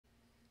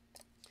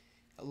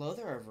Hello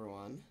there,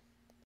 everyone.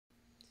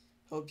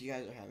 Hope you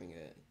guys are having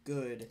a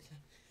good,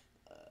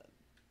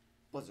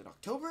 was it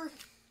October?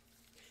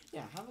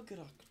 Yeah, have a good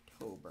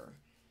October,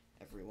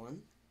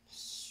 everyone.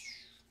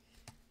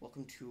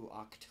 Welcome to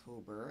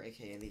October,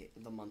 aka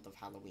the month of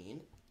Halloween.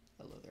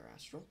 Hello there,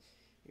 Astral.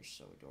 You're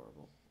so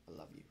adorable. I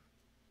love you.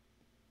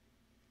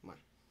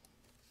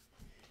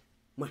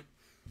 Mwah.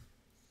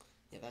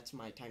 Yeah, that's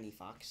my tiny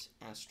fox,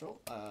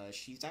 Astral.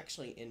 She's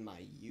actually in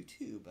my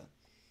YouTube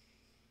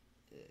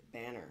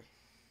banner.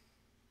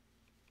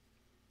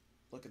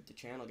 Look at the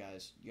channel,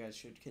 guys. You guys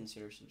should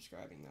consider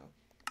subscribing, though.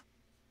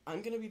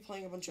 I'm going to be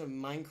playing a bunch of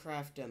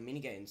Minecraft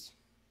minigames.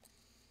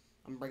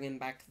 I'm bringing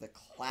back the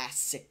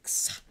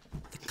classics.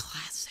 The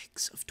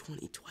classics of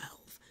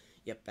 2012.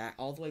 Yep,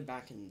 all the way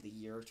back in the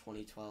year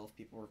 2012,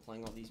 people were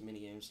playing all these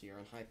minigames here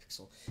on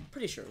Hypixel.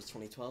 Pretty sure it was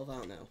 2012, I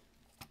don't know.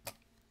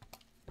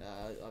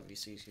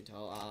 Obviously, as you can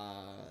tell,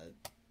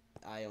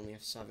 I only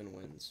have 7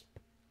 wins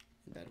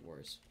in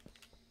bedwars.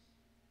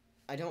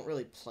 I don't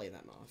really play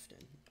them often.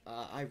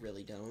 I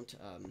really don't.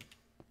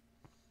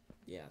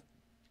 Yeah.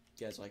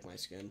 You guys like my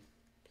skin?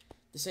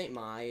 This ain't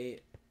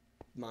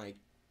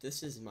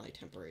this is my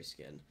temporary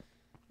skin.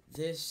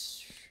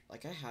 This,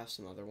 like, I have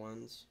some other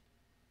ones.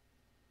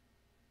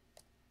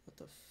 What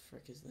the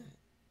frick is that?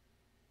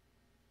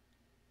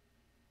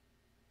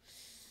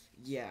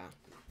 Yeah.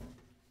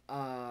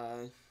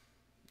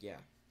 Yeah.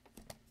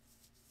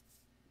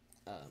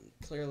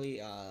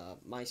 Clearly,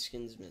 my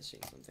skin's missing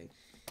something.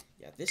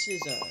 Yeah, this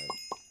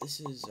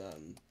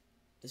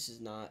is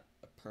not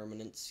a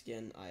permanent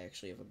skin. I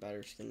actually have a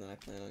better skin that I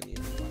plan on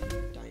using.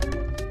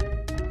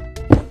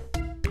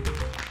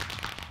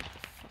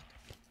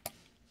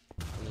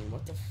 I mean,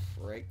 what the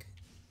frick?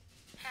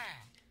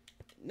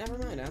 Never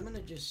mind, I'm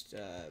gonna just,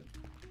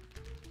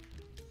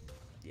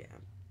 yeah.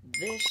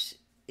 This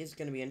is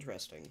gonna be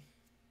interesting.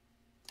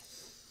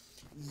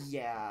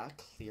 Yeah,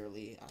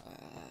 clearly,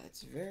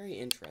 it's very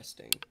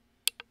interesting.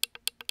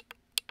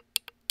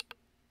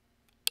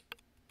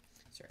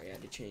 Sorry, I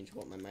had to change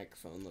what my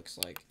microphone looks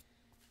like.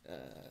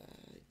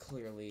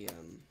 Clearly,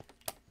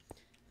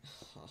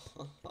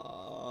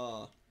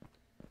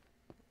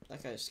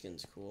 that guy's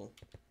skin's cool.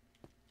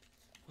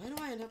 Why do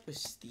I end up with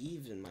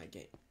Steve in my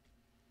game?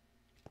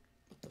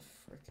 What the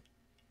frick?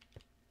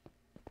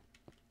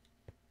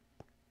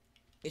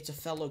 It's a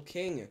fellow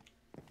king.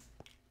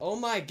 Oh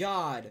my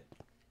god.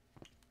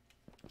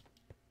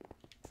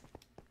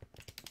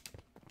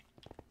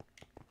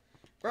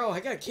 Bro, I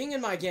got a king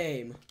in my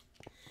game.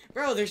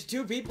 Bro, there's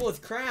 2 people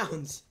with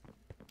crowns.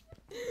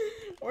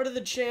 What are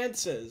the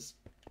chances?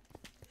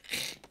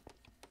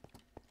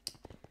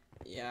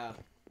 Yeah.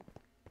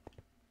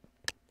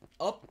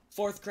 Oh,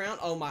 4th crown.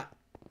 Oh my.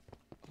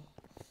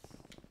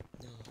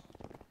 No.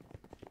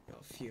 No,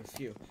 phew.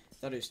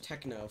 Thought it was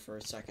Techno for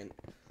a second.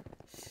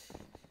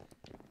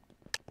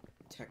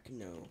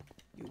 Techno,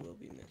 you will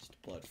be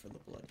missed. Blood for the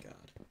blood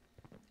god.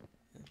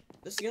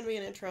 This is gonna be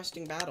an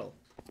interesting battle.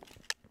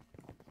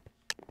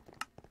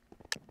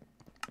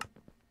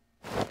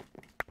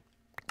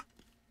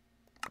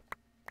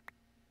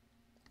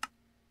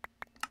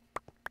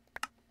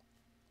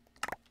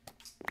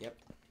 Yep.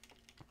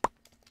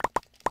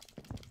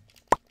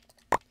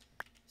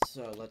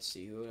 So, let's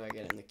see, who did I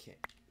get in the king?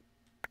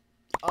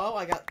 Oh,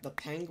 I got the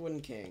Penguin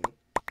King.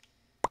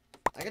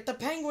 I got the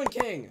Penguin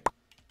King!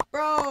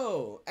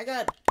 Bro! I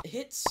got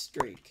hit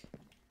streak.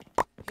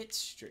 Hit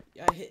streak.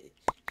 I hit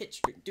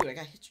streak. Dude, I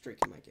got hit streak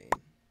in my game.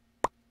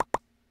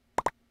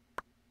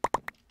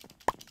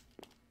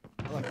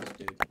 I like this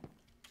dude.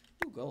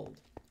 Ooh, gold.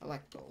 I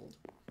like gold.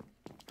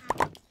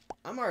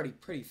 I'm already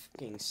pretty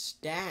fucking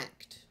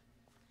stacked.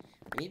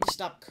 I need to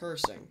stop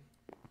cursing.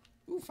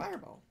 Ooh,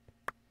 fireball.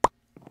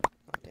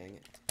 Oh, dang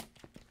it.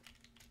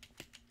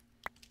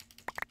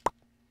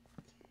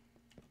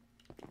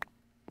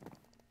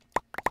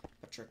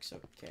 A trick's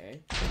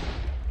okay.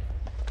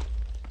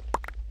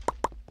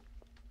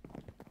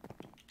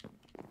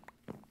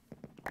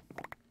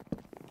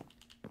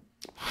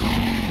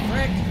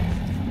 Frick!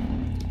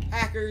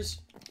 Hackers!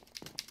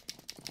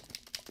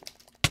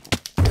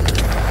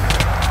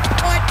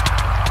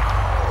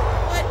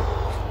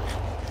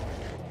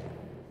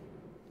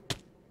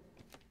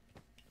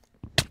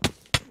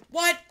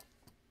 What?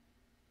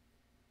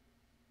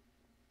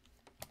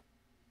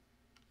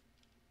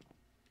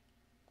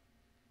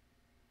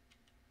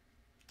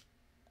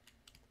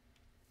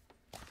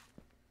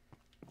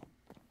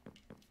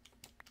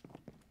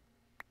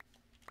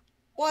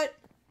 What?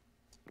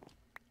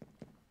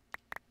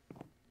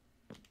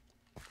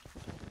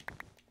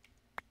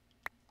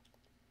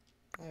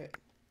 Alright.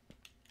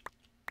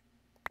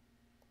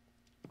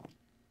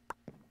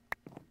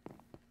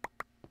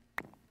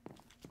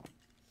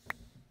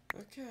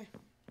 Okay.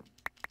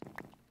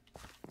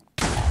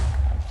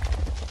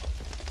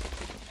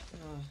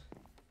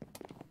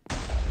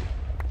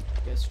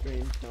 Guess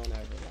green don't ever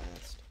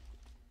last.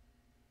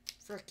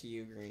 Frick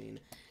you, green.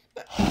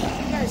 But you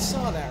guys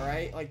saw that,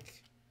 right? Like,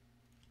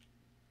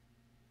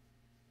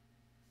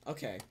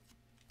 okay.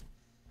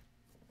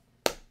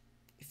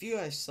 If you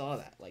guys saw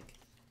that, like,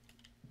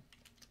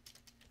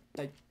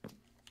 Like,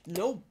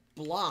 no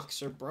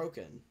blocks are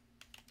broken.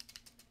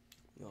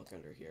 Look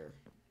under here.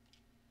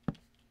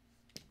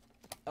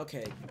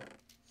 Okay.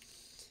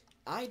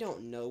 I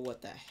don't know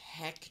what the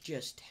heck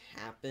just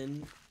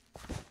happened.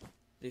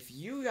 But if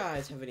you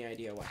guys have any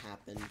idea what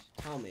happened,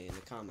 tell me in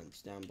the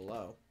comments down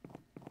below.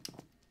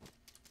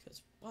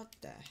 Because what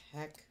the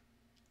heck?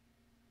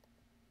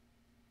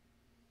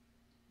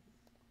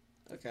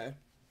 Okay.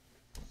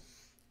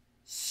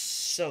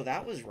 So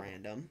that was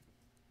random.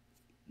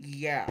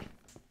 Yeah.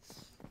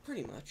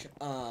 Pretty much.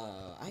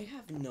 I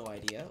have no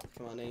idea.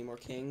 Come on, any more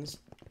kings?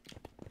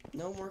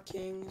 No more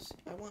kings.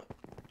 I want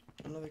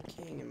another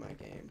king in my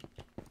game.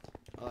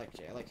 I like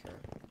Jay. I like her.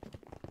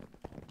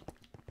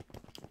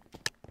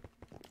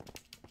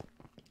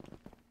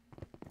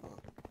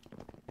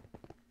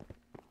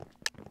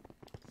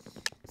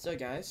 So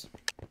guys,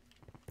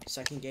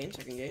 second game.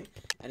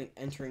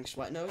 Entering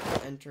sweat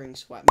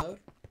mode.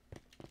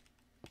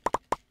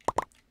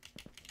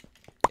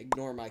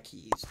 Ignore my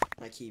keys.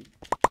 My key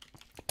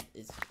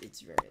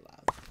it's very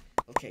loud.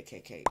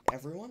 Okay.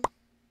 Everyone.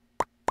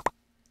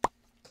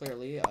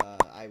 Clearly,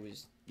 I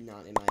was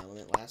not in my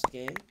element last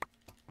game.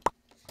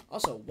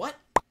 Also, what?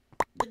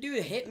 The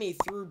dude hit me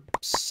through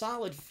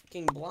solid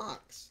fucking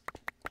blocks.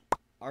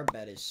 Our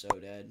bed is so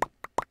dead.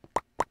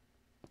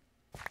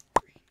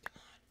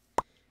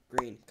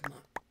 Green, come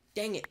on.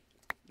 Dang it.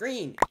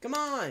 Green, come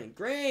on.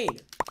 Green.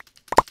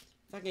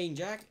 Frigging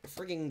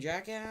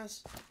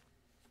jackass.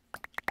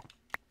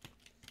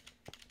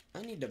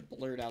 I need to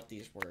blurt out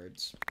these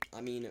words.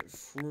 I mean,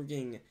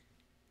 frigging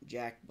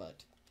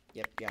jackbutt.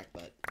 Yep,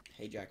 jackbutt.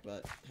 Hey,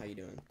 jackbutt. How you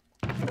doing?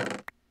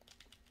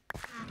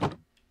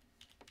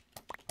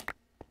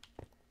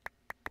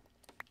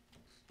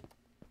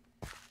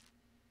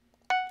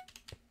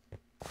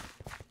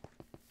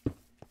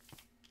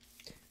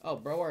 Oh,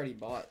 bro already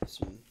bought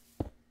some.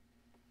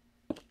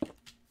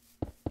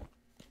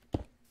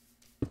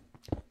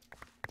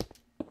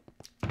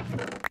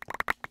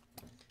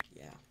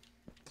 Yeah.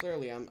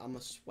 Clearly, I'm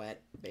a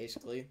sweat,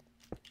 basically.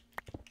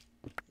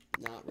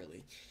 Not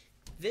really.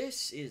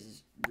 This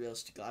is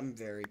realistic. I'm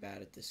very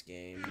bad at this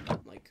game.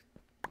 Like,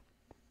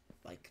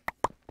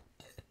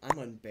 I'm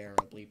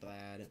unbearably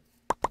bad.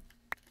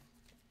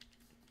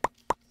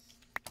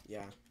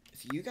 Yeah.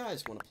 If you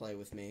guys want to play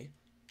with me,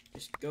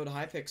 just go to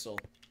Hypixel.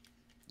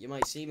 You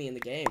might see me in the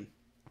game.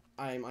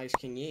 I'm Ice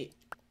King Yeet.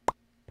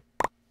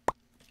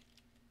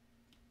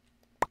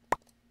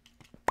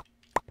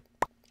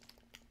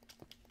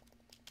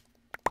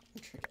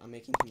 I'm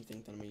making him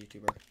think that I'm a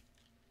YouTuber.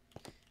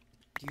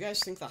 Do you guys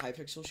think that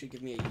Hypixel should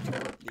give me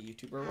the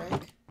YouTuber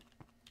rank?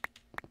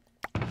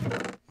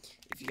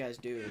 If you guys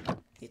do,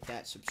 hit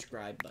that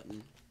subscribe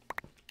button.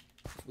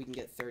 If we can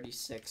get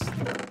 36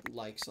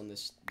 likes on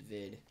this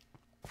vid.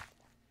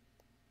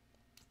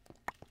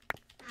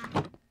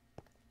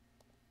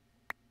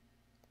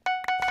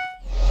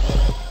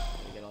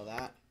 Get all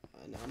that.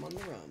 Now I'm on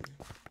the run.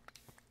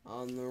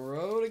 On the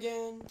road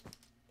again.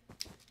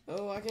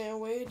 Oh, I can't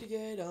wait to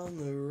get on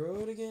the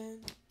road again.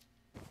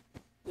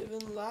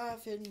 Living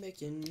life and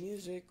making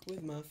music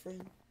with my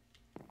friend.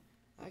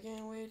 I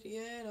can't wait to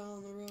get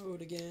on the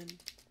road again.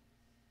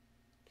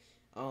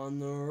 On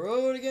the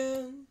road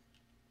again.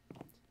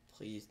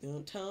 Please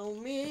don't tell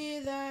me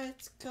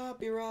that's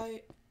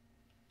copyright.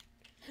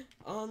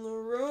 On the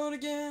road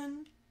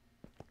again.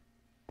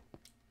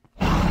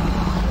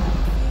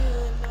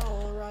 Feeling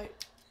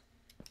alright.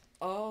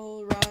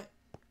 Alright.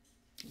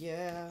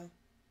 Yeah.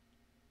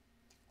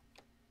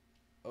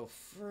 Oh,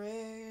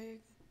 frig.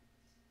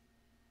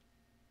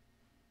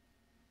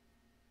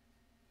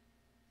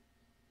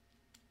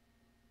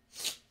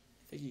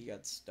 I think he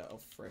got stuff. Oh,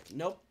 frick.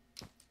 Nope.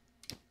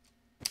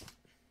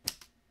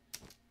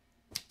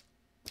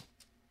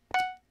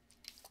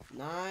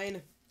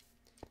 Nine.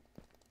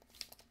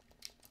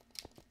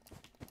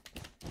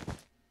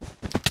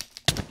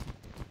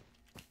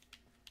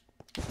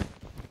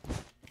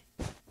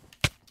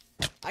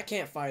 I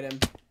can't fight him.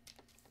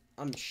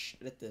 I'm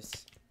shit at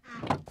this.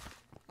 I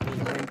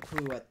mean, I'm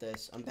poo at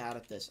this. I'm bad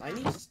at this. I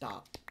need to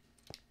stop.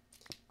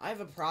 I have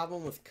a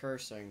problem with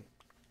cursing.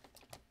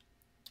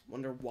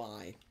 Wonder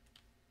why.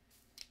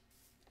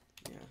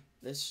 Yeah,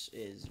 this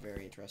is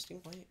very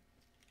interesting. Wait,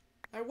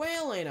 my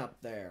whale ain't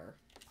up there.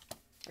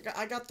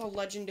 I got the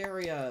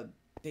legendary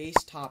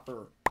base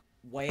topper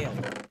whale.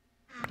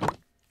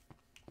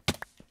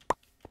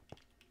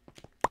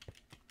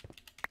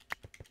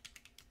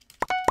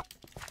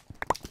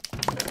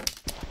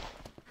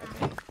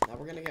 Okay, now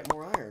we're gonna get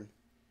more iron.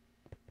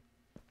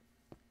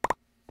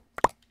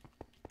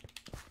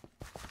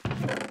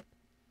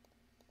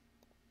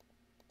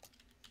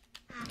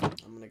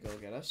 I'm gonna go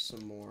get us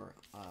some more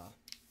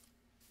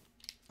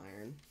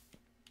iron.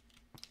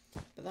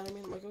 But then I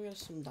mean I'm gonna go get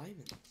us some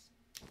diamonds.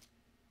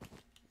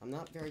 I'm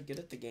not very good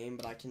at the game,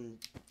 but I can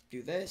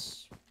do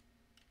this.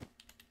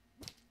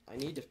 I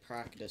need to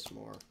practice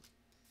more.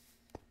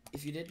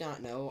 If you did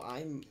not know,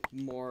 I'm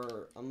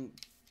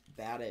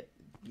bad at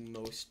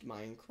most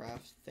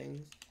Minecraft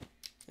things.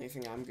 The only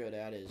thing I'm good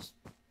at is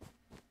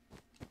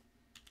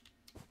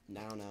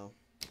now.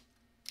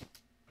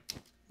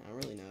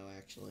 don't really know,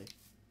 actually.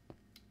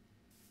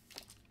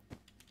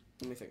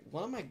 Let me think.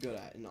 What am I good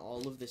at in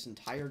all of this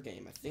entire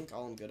game? I think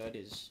all I'm good at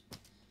is...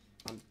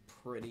 I'm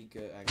pretty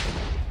good at...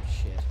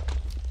 Shit.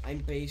 I'm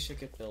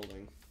basic at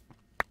building.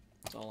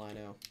 That's all I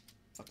know.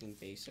 Fucking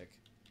basic.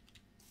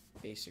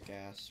 Basic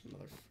ass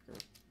motherfucker.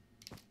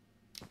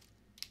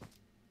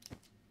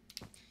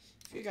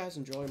 If you guys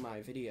enjoy my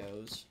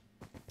videos,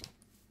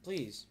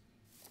 please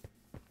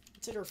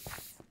consider,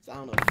 I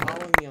don't know,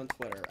 following me on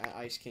Twitter at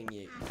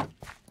IceKingYeet.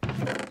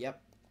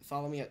 Yep,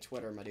 follow me at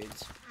Twitter, my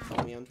dudes.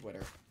 Follow me on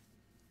Twitter.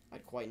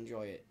 I'd quite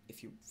enjoy it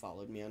if you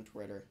followed me on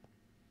Twitter.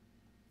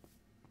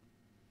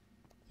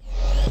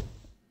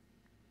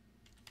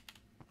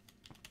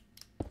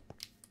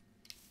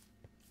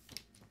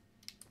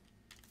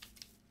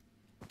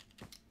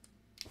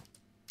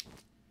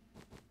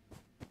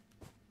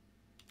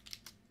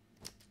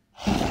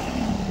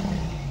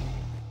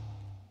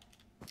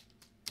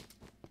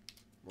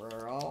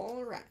 We're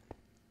all right.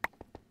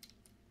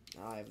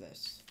 Now I have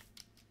this.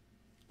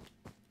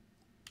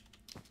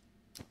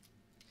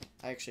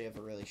 I actually have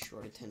a really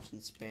short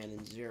attention span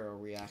and 0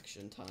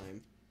 reaction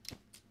time.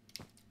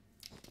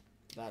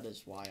 That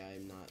is why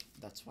I'm not.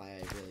 That's why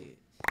I really.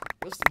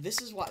 This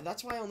is why.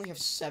 That's why I only have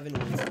 7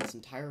 wins in this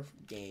entire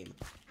game.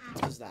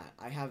 Because that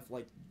I have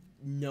like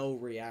no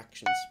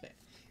reaction span,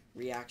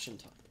 reaction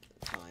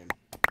time.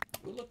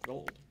 Ooh, look,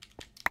 gold.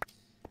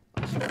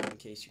 Also, in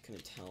case you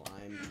couldn't tell,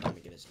 I'm trying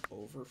to get as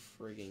over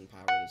frigging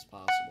powered as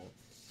possible.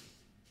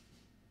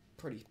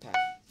 Pretty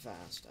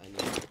fast. I need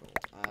gold.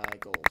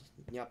 Gold.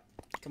 Yep.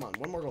 Come on,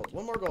 one more gold.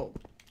 One more gold.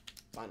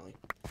 Finally.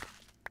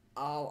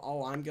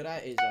 All I'm good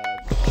at is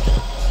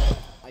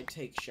I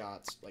take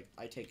shots. Like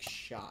I take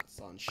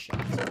shots on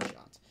shots on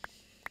shots.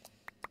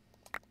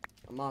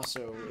 I'm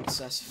also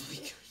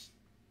excessively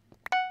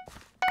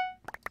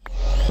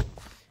good.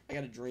 I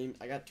got a dream.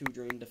 I got 2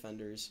 dream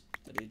defenders.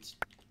 The dudes.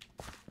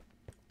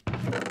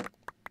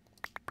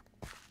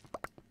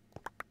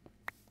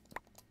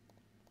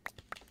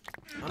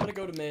 I'm gonna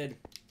go to mid.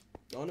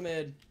 Going to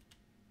mid.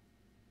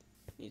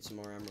 Need some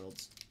more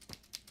emeralds.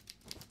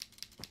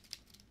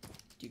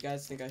 Do you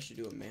guys think I should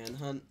do a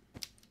manhunt?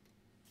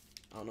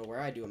 I don't know where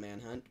I do a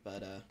manhunt,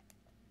 but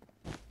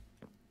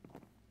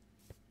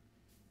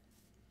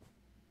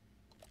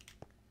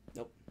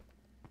nope.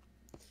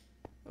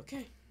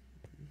 Okay.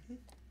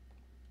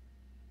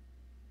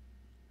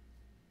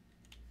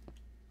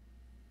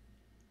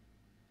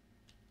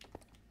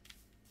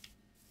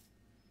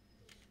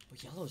 Oh,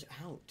 yellow's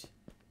out.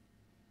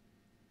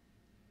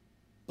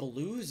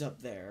 Blue's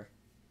up there.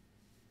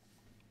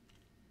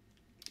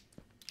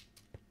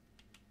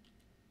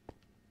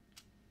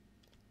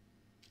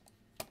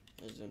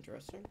 This is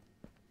interesting.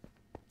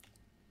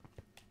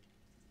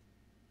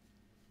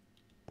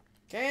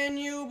 Can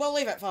you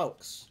believe it,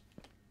 folks?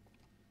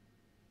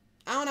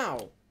 Oh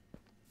no.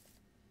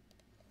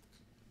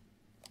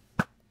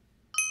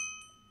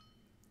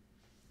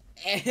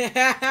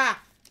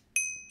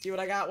 See what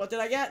I got? What did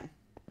I get?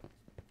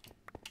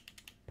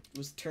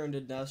 Was turned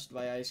to dust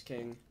by Ice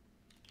King.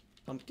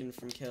 Pumpkin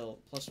from kill.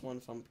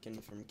 +1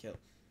 pumpkin from kill.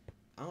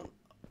 I don't...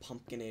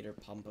 Pumpkinator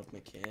Pump of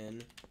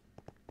McKin.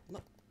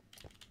 Look.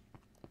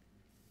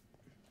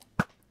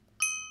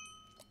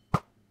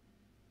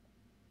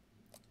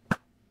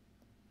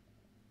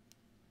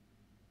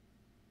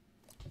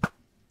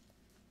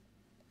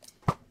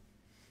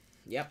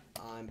 Yep,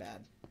 I'm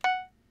bad.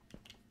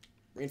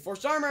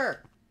 Reinforced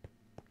armor!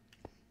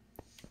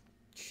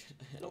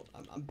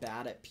 I'm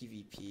bad at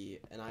PvP,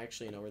 and I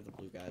actually know where the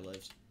blue guy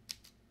lives.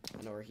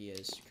 I know where he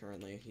is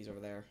currently. He's over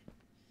there.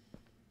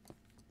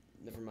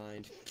 Never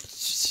mind.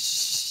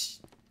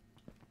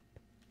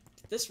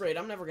 At this rate,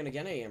 I'm never gonna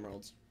get any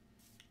emeralds.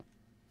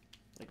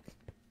 Like,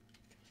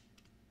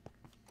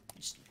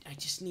 I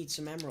just need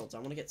some emeralds. I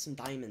want to get some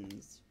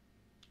diamonds.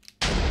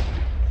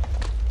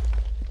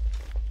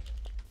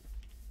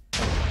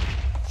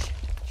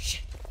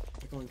 Shit.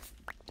 They're going.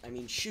 I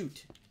mean,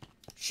 shoot.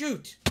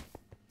 Shoot.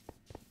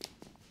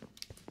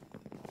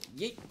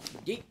 Yeet.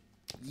 Yeet.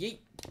 Yeet.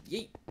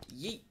 Yeet.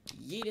 Yeet.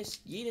 Yeetus.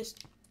 Yeetus.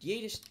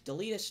 Yeetus.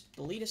 Deletus.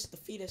 Deletus the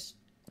fetus.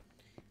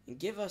 And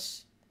give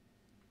us.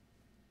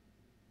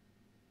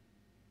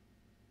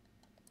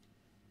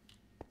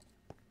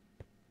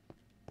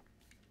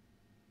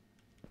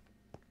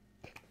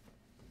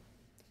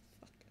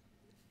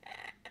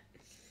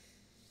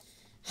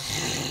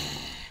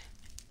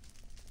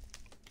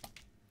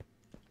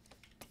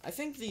 I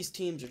think these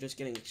teams are just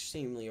getting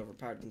extremely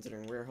overpowered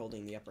considering we're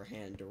holding the upper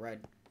hand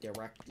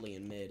directly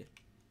in mid.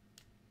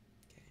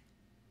 Okay.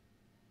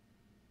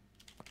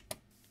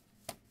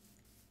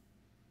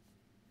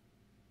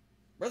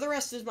 Where the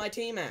rest is my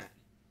team at?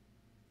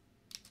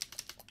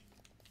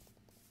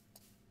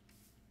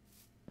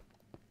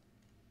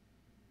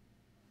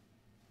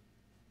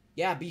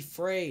 Yeah, be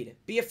afraid.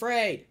 Be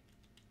afraid.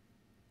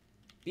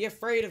 Be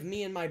afraid of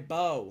me and my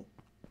bow.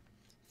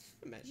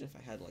 Imagine if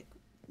I had, like,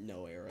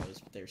 no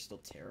arrows, but they're still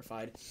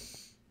terrified.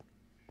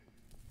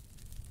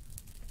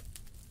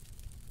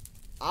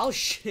 Oh,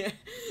 shit.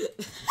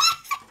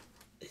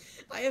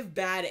 I have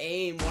bad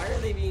aim. Why are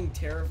they being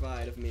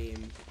terrified of me?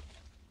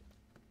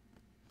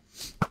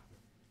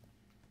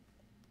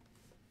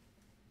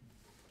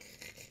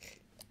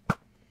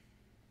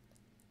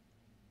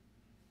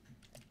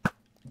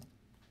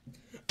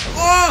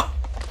 Oh!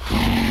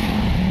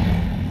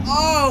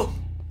 Oh!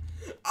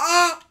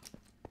 Ah!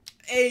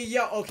 Hey,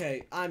 yo,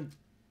 okay,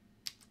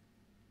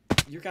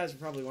 you guys are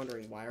probably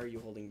wondering, why are you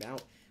holding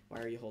out? Why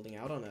are you holding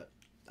out on it?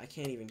 I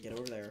can't even get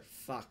over there.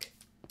 Fuck.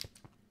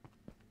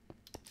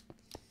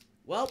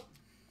 Well,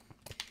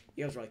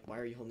 you guys are like, why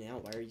are you holding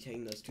out? Why are you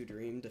taking those 2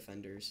 Dream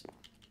Defenders?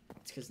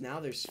 It's because now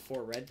there's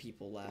 4 red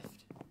people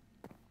left.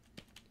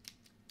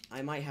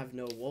 I might have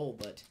no wool,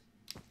 but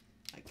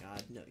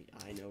no,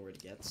 I know where to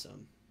get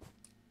some.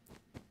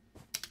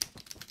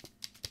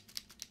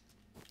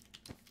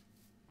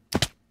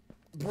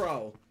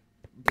 Bro,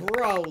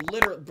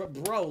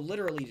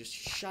 literally just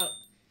shut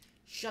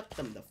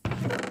them the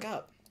fuck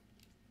up.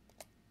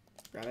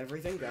 Grab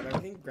everything,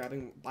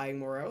 buying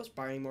more arrows.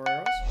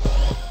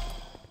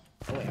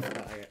 Oh wait, I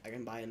forgot, I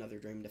can buy another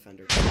Dream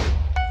Defender.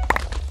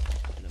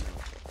 And I'm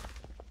out.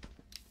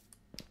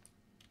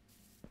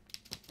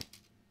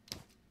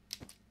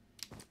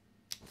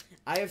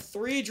 I have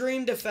 3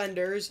 Dream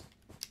Defenders,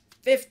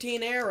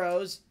 15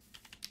 arrows,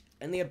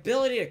 and the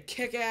ability to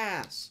kick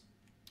ass.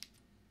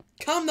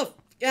 Come the f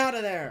out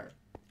of there!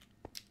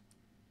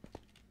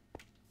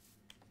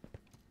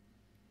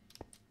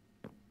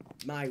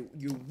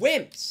 You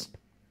wimps!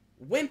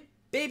 Wimp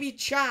baby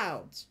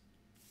childs!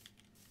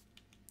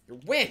 You're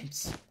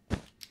wimps!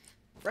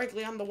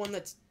 Frankly, I'm the one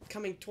that's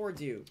coming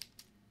towards you.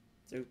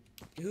 So,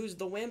 who's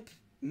the wimp?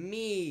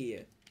 Me.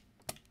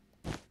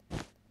 I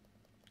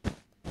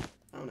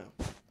don't know.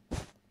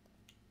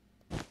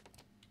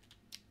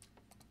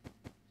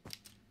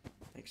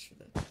 Thanks for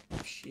the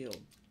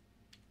shield,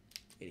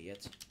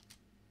 idiots.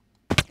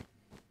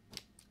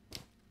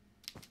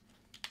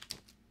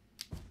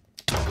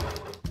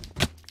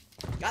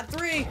 Got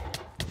 3!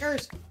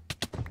 Curse!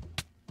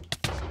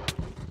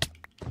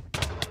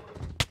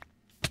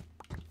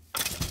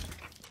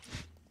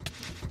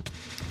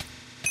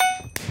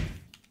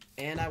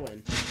 And I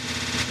win.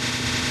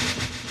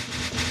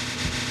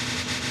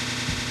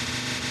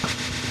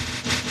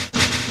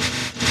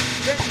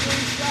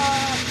 Victory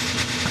shots!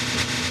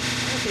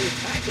 Why are they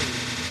attacking me?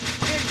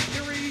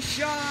 Victory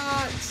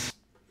shots!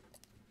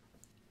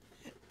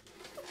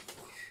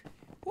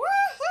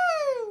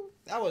 Woohoo!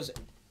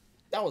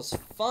 That was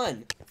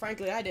fun.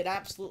 Frankly, I did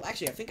absolutely.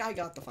 Actually, I think I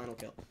got the final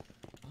kill.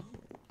 Oh,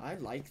 I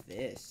like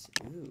this.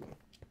 Ooh.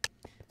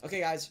 Okay,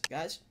 guys.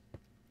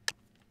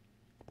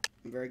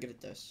 I'm very good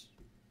at this.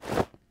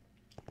 I'm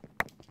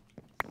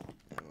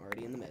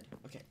already in the mid.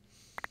 Okay.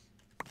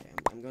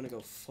 I'm gonna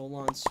go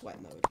full-on sweat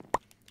mode.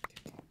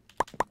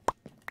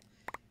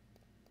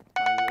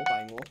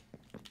 Okay.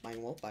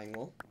 Buying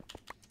wool.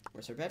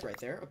 Where's her bed? Right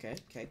there. Okay.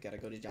 Gotta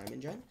go to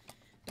Diamond Gen.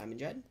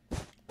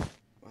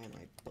 Why am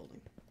I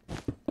building?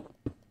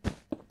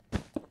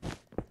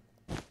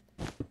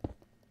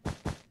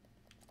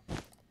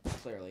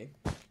 Clearly.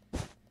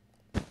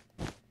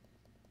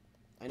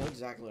 I know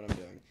exactly what I'm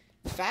doing.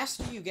 The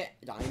faster you get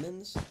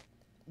diamonds,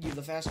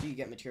 the faster you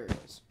get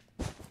materials.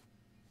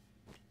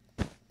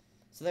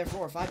 So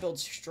therefore, if I build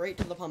straight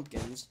to the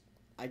pumpkins,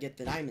 I get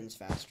the diamonds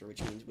faster,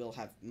 which means we'll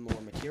have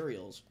more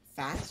materials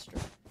faster.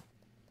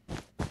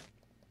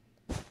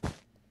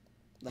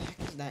 The heck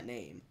is that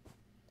name?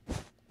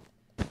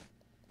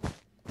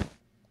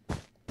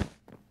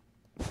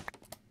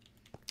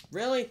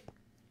 Really?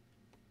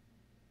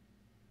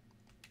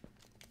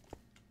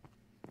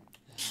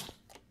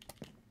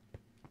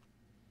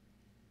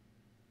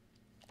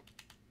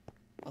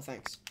 Oh,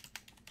 thanks.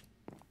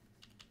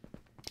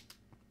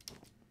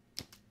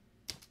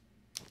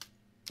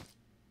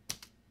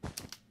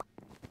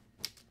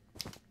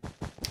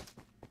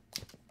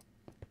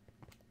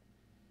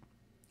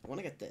 I want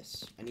to get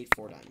this. I need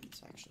 4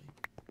 diamonds, actually.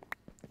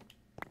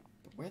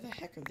 But where the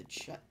heck are the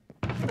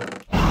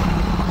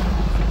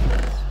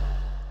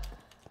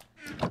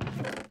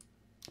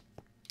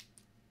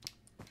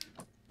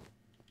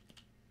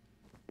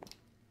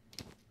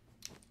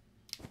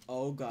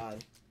Oh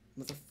god.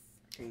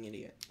 Motherfucking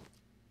idiot.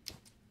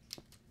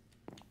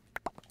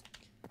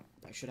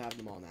 I should have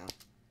them all now.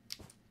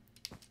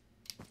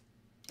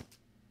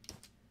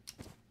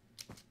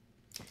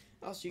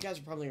 Also, you guys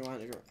are probably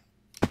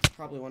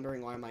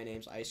wondering why my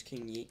name's Ice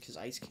King Yeet, because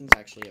Ice King's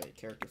actually a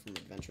character from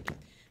Adventure Time.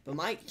 But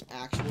my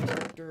actual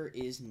character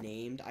is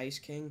named Ice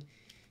King.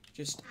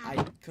 Just,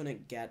 I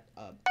couldn't get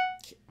a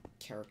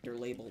character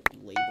labeled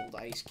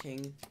Ice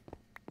King,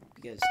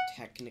 because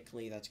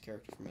technically that's a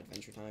character from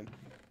Adventure Time.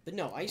 But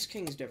no, Ice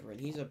King's different.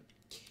 He's a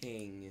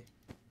king.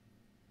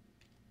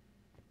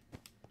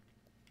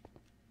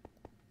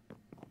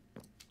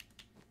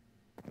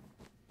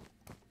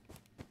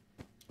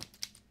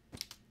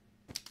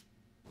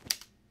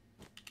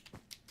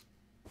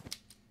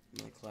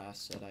 My class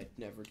said I'd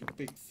never do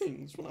big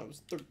things when I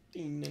was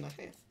 13 and a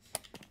half.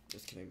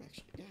 Just kidding,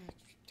 actually. Yeah,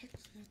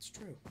 technically that's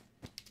true.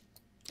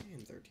 I am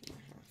 13 and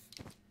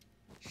a half.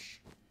 Shh.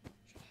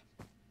 Shut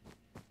up.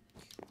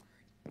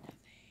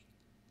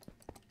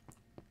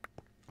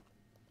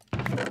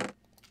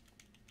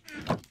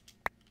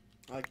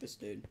 like this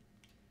dude.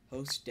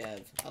 Host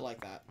dev. I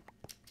like that.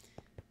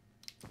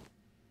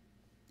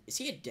 Is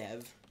he a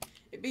dev?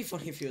 It'd be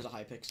funny if he was a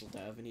Hypixel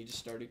dev and he just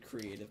started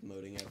creative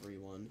moding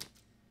everyone.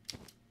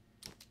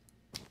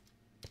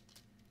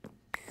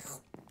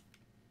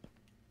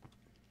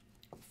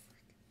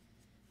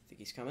 Think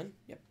he's coming?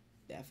 Yep,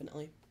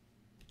 definitely.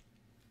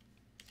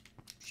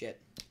 Shit.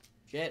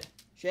 Shit.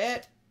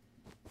 Shit!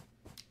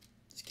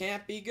 This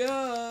can't be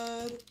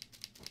good!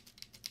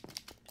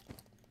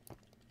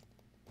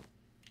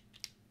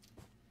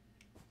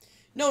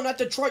 No, not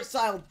Detroit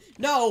style!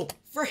 No!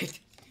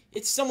 Frick!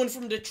 It's someone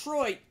from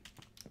Detroit!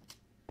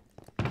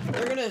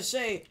 They're gonna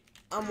say,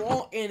 I'm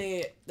walking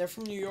it. They're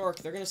from New York.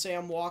 They're gonna say,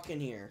 I'm walking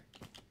here.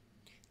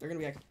 They're gonna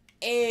be like,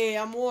 hey,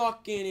 I'm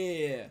walking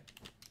here.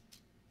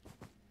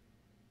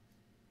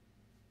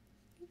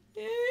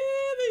 Yeah,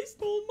 they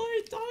stole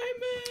my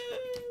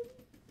diamond.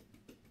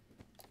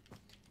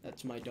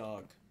 That's my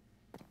dog.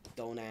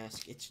 Don't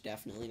ask. It's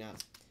definitely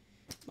not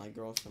my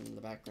girlfriend in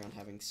the background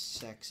having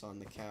sex on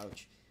the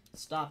couch.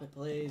 Stop it,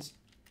 please.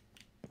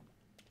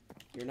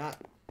 You're not.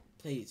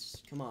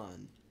 Please, come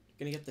on.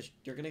 You're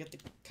gonna get the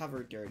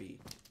cover dirty.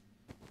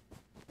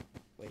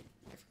 Wait,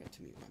 I forgot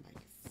to mute my mic.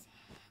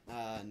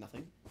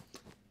 Nothing.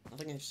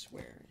 Nothing, I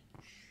swear.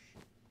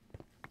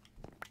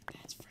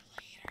 That's for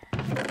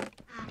later.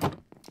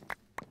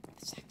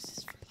 Sex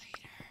is for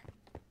later.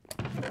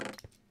 Come on.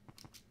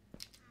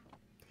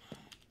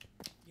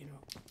 You know,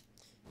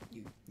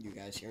 you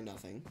guys hear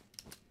nothing.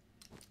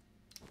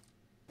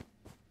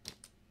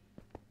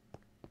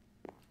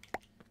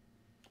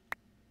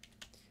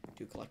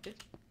 Two collected.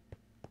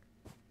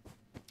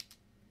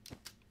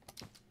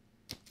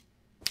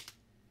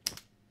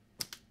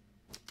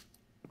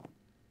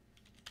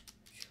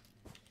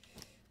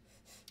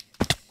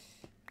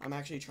 I'm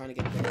actually trying to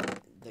get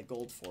the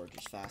gold forge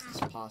as fast as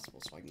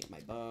possible so I can get my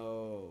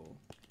bow.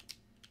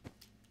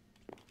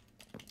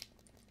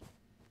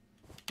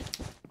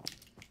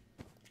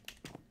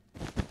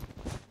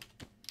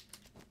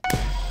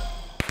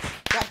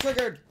 Got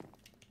triggered!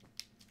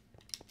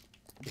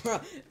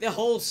 Bruh, the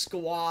whole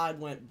squad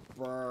went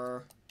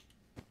brr.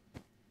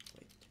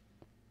 Wait.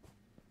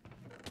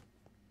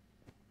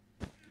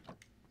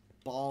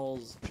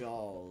 Balls,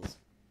 jaws.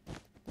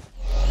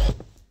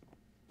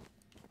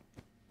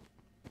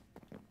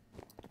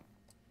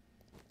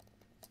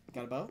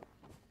 Got a bow?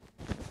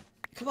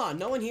 Come on,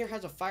 no one here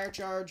has a fire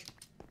charge.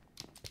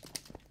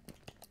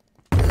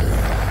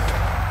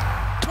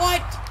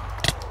 What?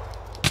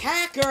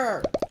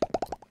 Hacker!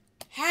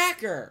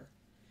 Hacker!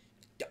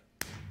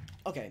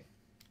 Okay.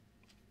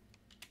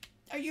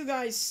 Are you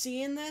guys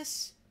seeing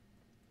this?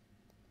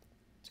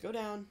 Let's go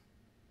down.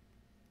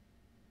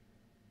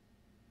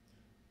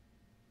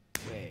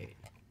 Wait.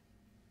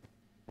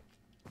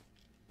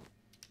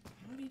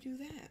 How do you do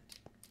that?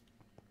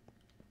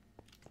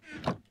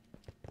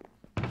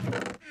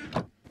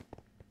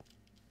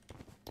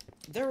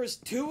 There was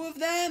two of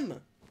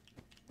them!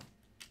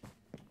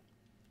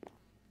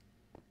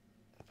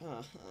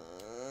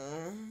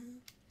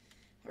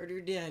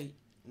 Harder day.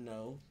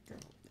 No, girl,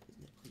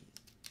 please.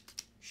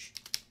 Shh.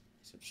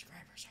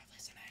 Subscribers are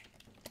listening.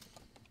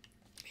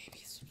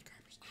 Maybe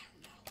subscribers, I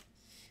don't know.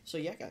 So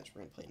yeah, guys,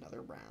 we're gonna play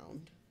another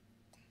round.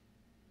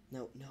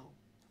 No. You're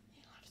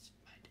allowed to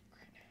my dick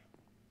right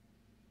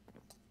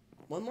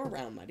now. One more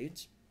round, my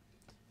dudes.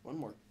 One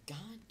more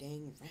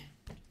goddamn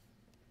round.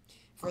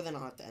 Before then,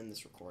 I'll have to end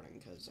this recording,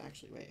 because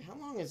actually, wait, how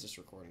long is this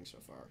recording so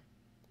far?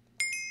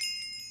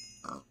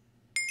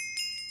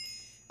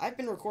 I've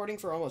been recording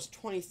for almost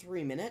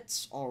 23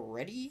 minutes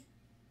already?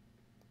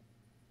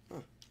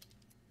 Huh.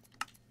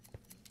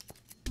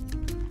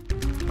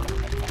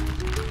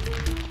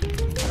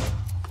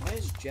 Why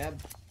is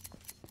Jeb...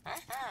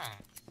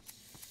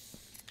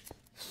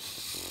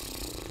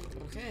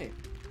 Okay.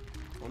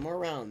 One more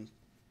round.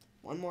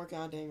 One more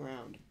goddamn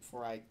round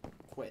before I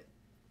quit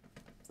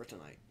for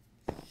tonight.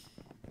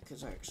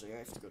 Because actually, I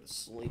have to go to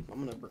sleep.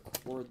 I'm going to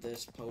record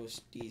this,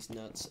 post these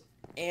nuts,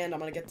 and I'm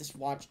going to get this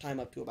watch time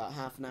up to about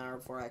half an hour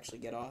before I actually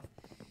get off.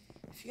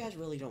 If you guys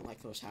really don't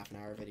like those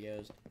half-an-hour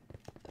videos,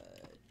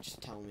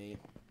 just tell me.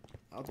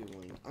 I'm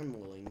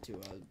willing to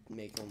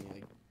make only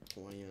like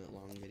 20-minute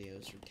long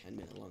videos or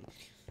 10-minute long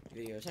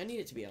videos. I need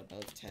it to be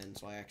above 10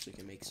 so I actually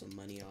can make some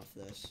money off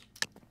this.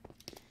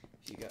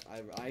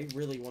 I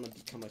really want to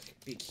become a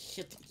big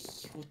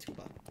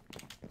YouTuber.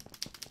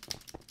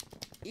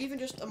 Even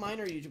just a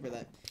minor YouTuber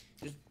that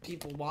just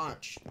people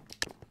watch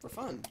for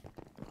fun.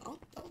 I'll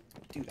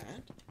do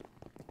that.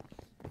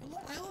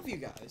 I love you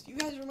guys. You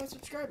guys are my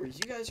subscribers.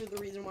 You guys are the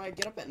reason why I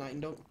get up at night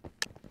and don't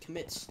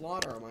commit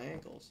slaughter on my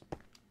ankles.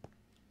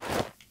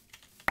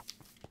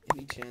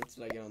 Any chance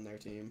that I get on their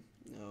team?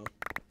 No.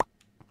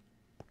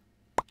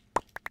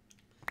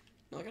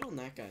 No, I got on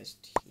that guy's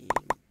team.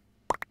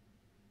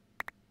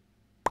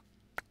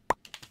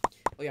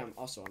 Oh yeah,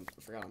 I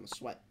forgot I'm a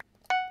sweat.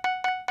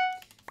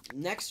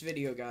 Next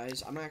video,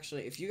 guys, I'm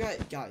actually, if you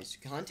guys,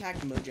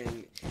 contact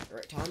Mojang,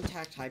 or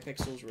contact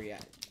Hypixel's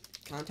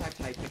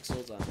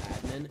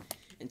admin,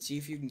 and see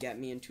if you can get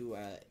me into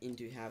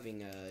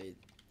having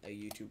a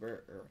YouTuber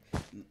or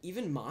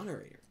even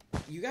moderator.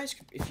 You guys,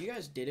 if you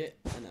guys did it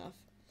enough,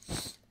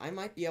 I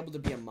might be able to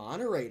be a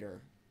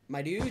moderator.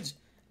 My dudes,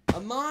 a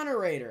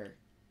moderator.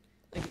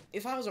 Like,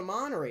 if I was a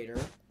moderator,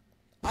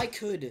 I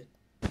could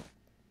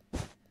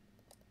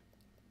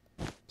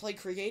play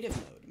creative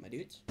mode, my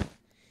dudes.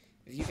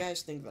 If you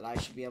guys think that I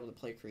should be able to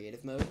play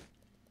creative mode,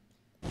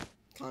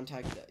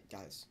 contact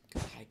guys. Go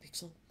to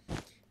Hypixel.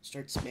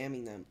 Start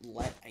spamming them.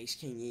 Let Ice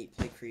King Eat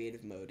play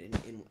creative mode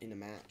in a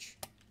match.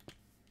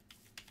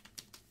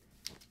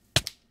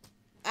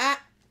 Ah!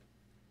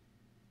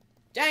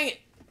 Dang it!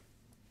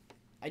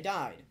 I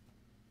died.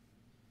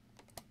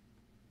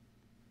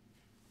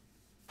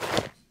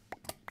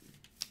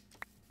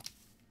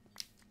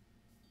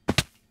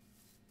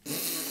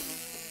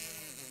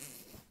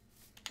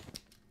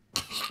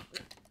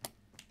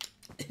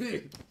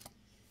 That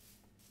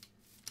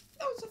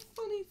was a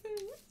funny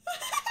thing.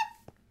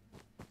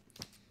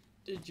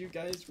 Did you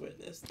guys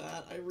witness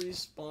that? I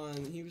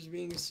respawned. He was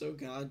being so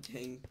god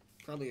dang,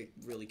 probably like,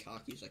 really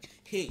cocky. He's like,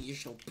 hey, you're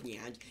so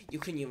bad. You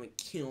couldn't even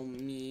kill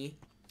me.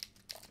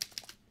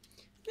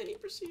 Then he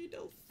proceeded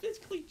to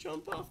physically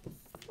jump off the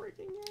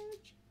freaking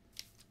edge.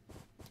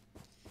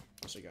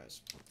 So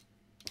guys,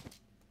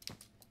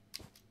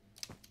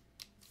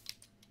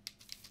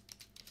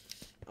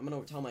 I'm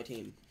gonna tell my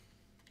team.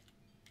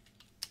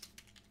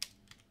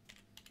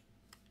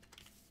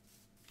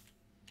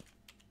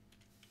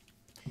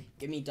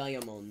 Give me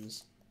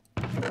diamonds.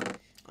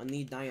 I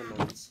need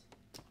diamonds.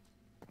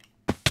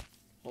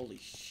 Holy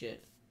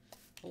shit.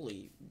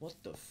 Holy, what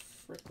the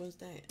frick was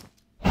that?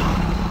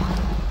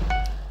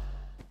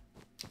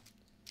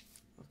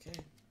 Okay.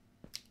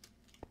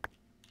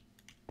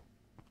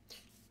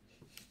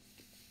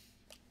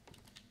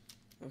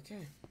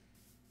 Okay.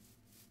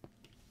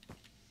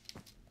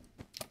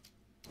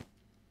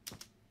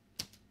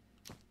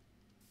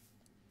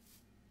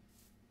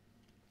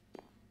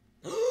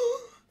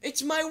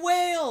 It's my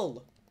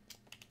whale!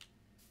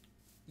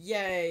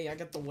 Yay, I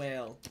got the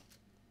whale.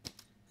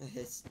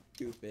 That's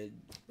stupid.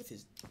 With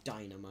his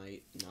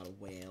dynamite, not a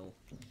whale.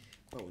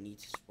 Bro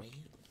needs his whale.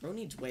 Bro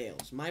needs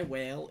whales. My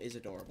whale is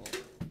adorable.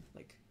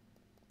 Like,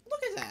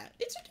 look at that.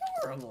 It's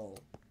adorable.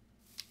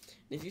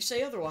 And if you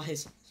say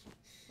otherwise,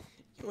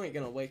 you ain't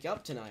gonna wake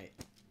up tonight.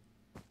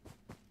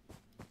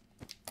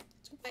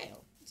 It's a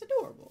whale. It's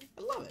adorable.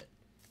 I love it.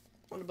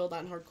 I want to build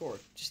that in hardcore.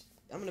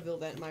 I'm gonna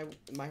build that in my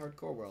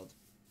hardcore world.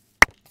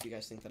 If you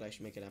guys think that I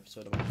should make an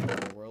episode of my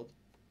hardcore world,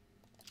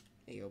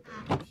 hey yo, bro,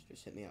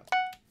 just hit me up.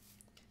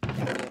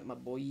 Got me up, my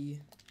boy.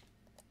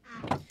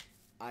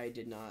 I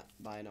did not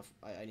buy enough.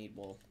 I need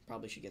wool.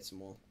 Probably should get some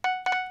wool.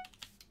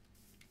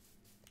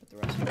 Put the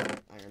rest of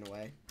it iron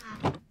away.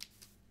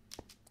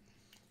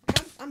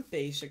 I'm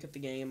basic at the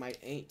game. I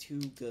ain't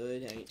too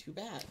good. I ain't too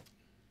bad.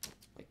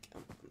 Like,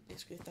 I'm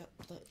basically that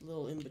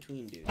little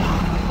in-between dude.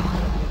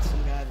 I get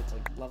some guy that's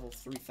like level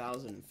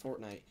 3000 in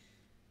Fortnite.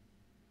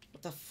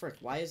 What the frick?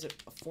 Why is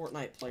it a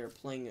Fortnite player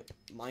playing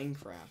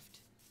Minecraft?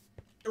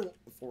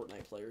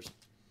 Fortnite players.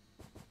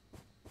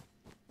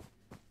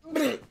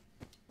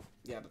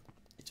 Yeah, but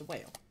it's a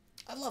whale.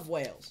 I love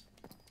whales.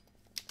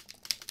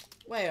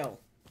 Whale.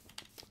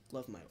 I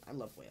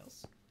love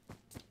whales.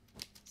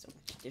 So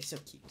much. They're so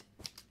cute.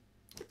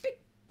 They're big.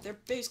 They're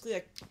basically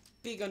like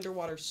big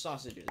underwater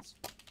sausages.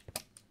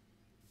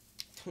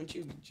 Don't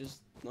you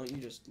just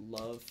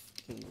love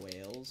fucking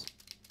whales?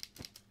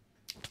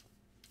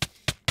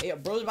 Hey,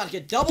 bro's about to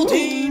get double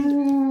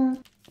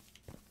teamed!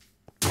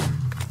 I'm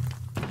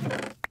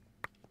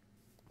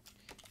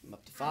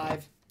up to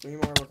 5. 3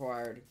 more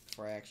required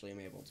before I actually am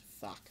able to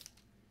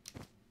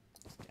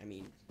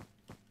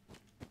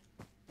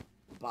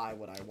buy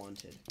what I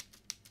wanted.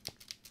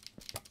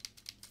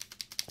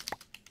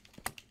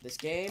 This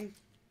game.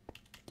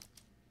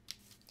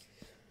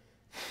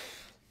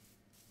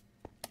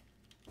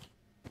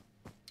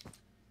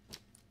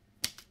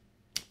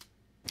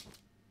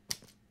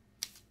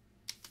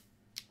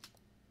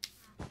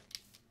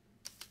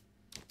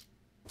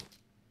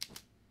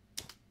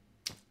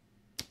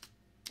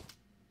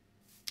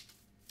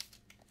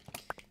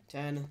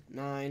 Ten,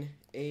 9,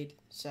 8,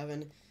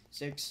 7,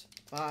 6,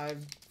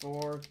 5,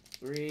 4,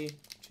 3,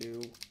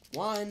 2,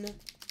 1.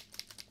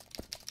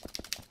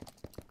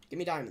 Give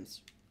me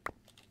diamonds.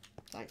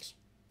 Thanks.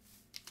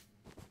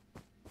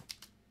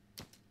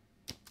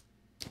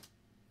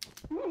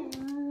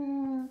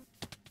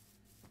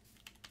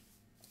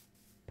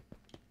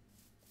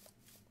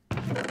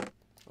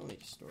 I'll need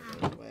to store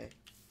those away.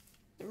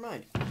 Never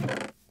mind.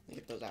 Let me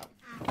get those out.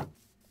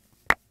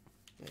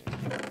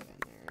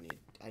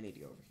 I need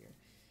to go over here.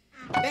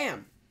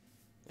 Bam!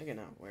 Okay,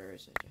 now, where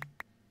is it?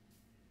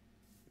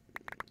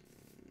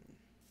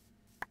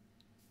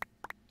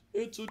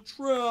 It's a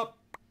trap!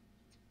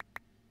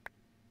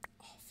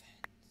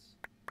 Offense.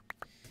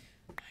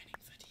 Mining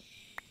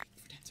fatigue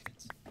for 10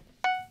 seconds.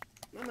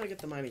 I'm gonna get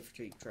the mining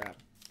fatigue trap.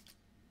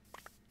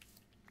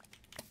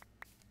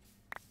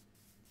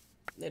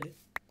 Maybe.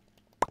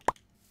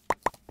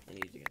 I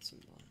need to get some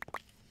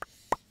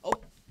Oh!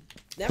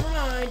 Never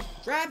mind!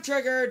 Trap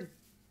triggered!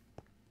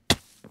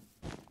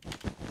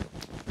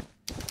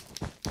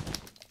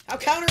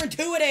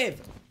 counterintuitive!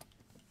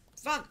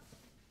 Fuck!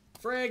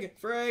 Frig!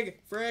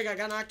 I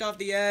got knocked off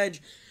the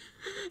edge.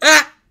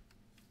 Ah!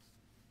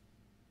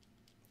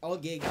 All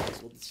gay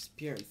guys will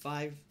disappear in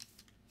 5,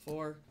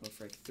 4, oh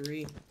frick,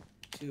 3,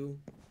 2,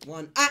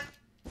 1. Ah!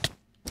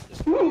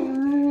 Just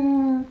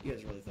you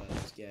guys really thought I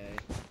was gay.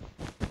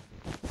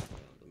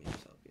 Let me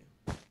just help you.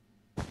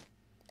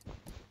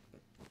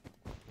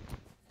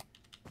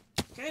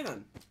 Okay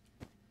then.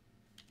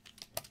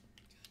 God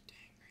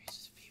dang,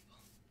 racist people.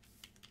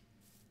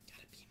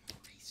 Gotta be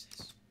more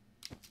racist.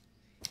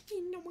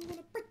 Ain't no one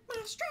gonna break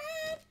my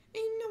stride.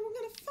 Ain't no one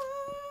gonna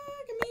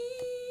fuck me.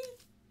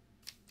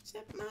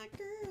 Except my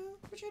girl,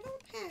 which I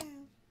don't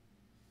have.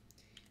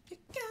 You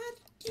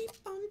gotta keep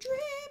on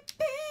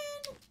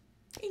dripping.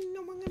 Ain't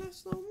no one gonna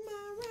slow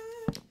my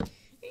ride.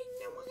 Ain't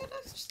no one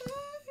gonna slow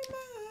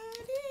my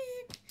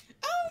dick.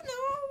 Oh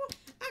no,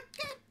 I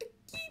got to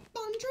keep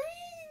on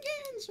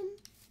drinking some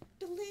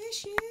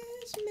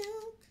delicious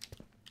milk.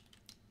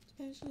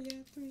 Especially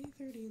at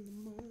 3:30 in the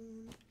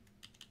morning.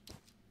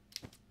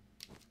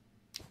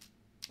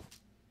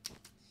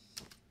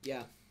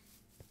 Yeah.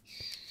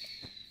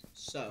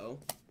 So,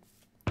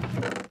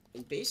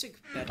 in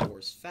basic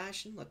bedwars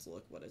fashion, let's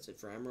look. What is it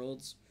for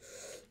emeralds?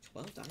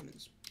 12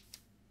 diamonds.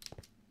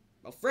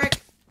 Oh,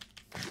 frick!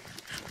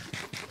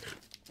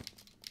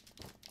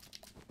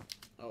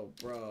 Oh,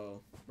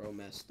 bro. Bro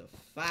messed the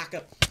fuck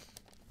up.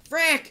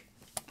 Frick!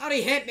 How'd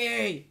he hit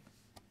me?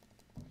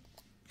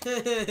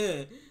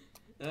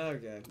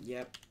 Okay,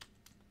 yep.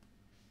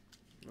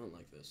 I don't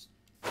like this.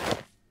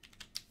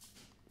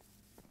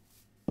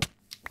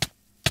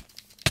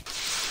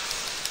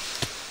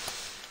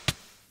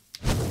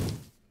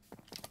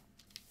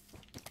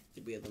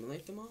 Did we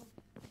eliminate them all?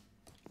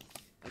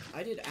 Like,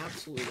 I did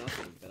absolutely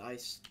nothing, but I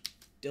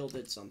still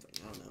did something.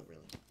 I don't know,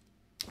 really.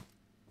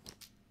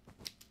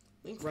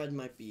 I think red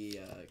might be,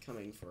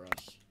 coming for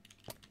us.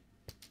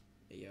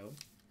 Hey, yo.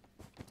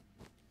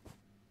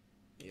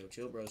 Hey, yo,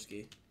 chill,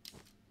 broski.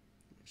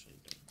 Actually,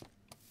 don't.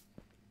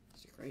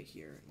 Stick right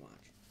here and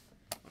watch.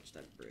 Watch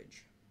that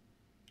bridge.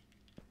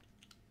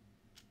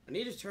 I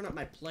need to turn up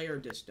my player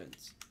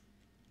distance.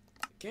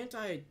 Can't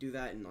I do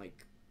that in,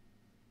 like,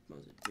 what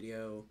was it,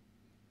 video?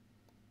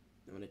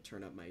 I'm going to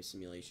turn up my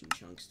simulation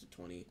chunks to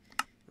 20.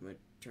 I'm going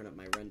to turn up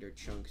my render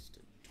chunks to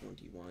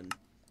 21.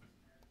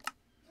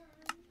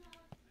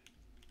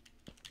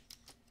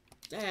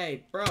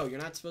 Hey, bro, you're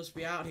not supposed to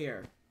be out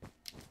here.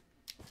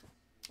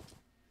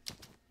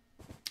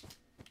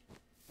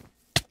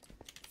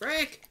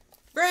 Frick!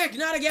 Frick,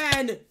 not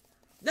again!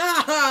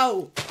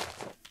 No!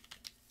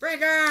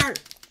 Fricker!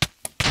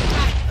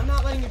 Ah, I'm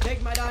not letting you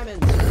take my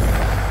diamonds.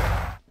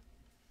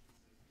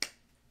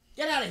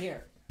 Get out of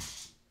here.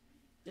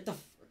 Get the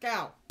frick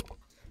out.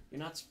 You're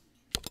not...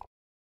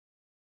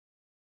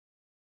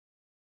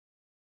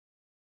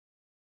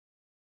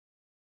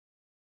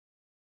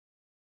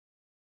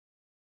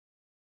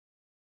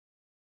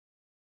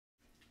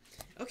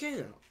 Okay,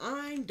 now,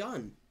 I'm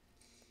done.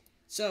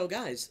 So,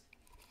 guys,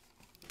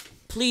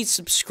 please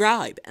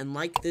subscribe and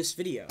like this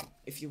video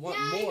if you want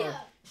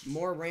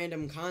more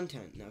random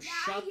content. Now,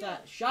 shut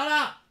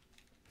up!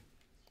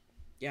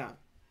 Yeah,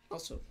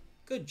 also,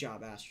 good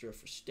job, Astro,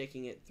 for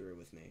sticking it through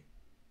with me.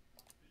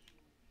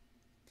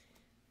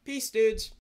 Peace, dudes.